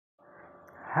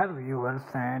Hello viewers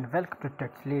and welcome to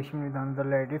Tech Solution with another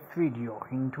latest video.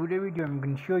 In today's video I'm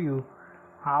going to show you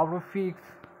how to fix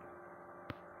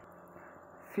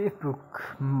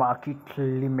Facebook market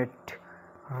limit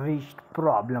reached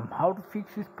problem. How to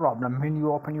fix this problem when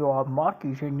you open your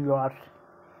market in your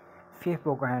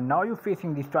Facebook and now you're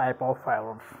facing this type of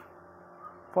errors.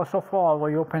 First of all,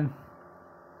 we open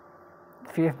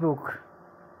Facebook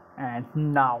and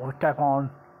now tap on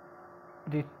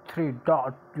the three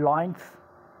dot lines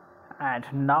and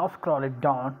now scroll it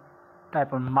down,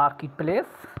 type on marketplace,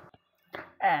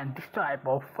 and this type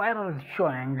of error is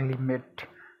showing limit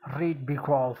read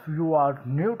because you are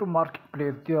new to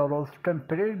marketplace. There is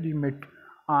temporary limit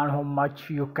on how much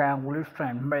you can list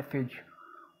and message.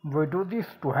 We do this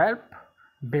to help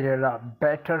build a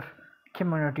better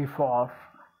community for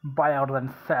buyer and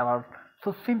seller.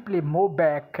 So simply move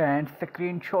back and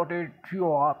screenshot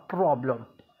your problem.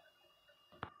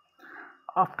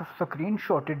 After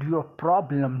screenshotted your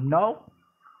problem, now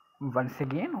once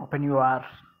again open your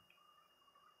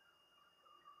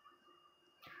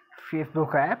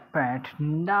Facebook app and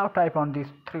now type on these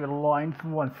three lines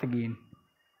once again.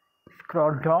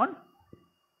 Scroll down,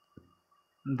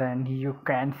 then you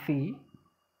can see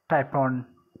type on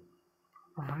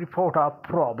report a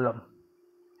problem,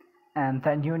 and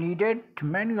then you needed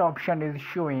menu option is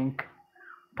showing,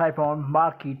 type on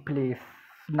marketplace.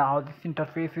 Now this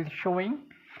interface is showing,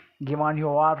 given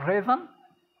your reason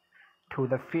to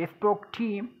the Facebook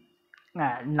team,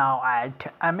 and now add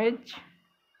image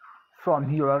from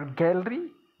your gallery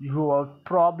your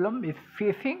problem is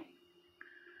facing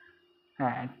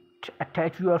and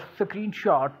attach your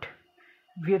screenshot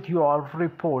with your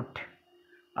report.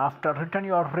 After return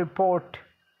your report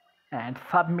and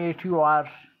submit your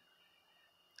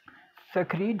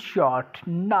screenshot,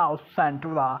 now send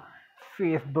to the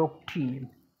Facebook team.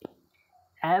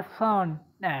 As soon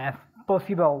as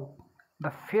possible,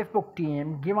 the Facebook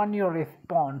team given your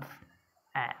response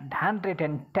and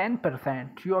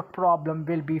 110% your problem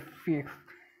will be fixed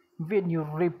when you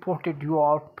reported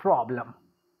your problem.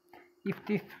 If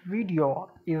this video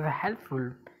is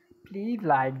helpful, please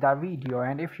like the video,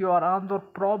 and if you are under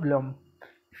problem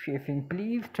facing,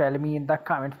 please tell me in the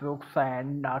comment box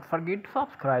and not forget to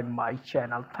subscribe my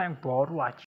channel. Thanks for watching.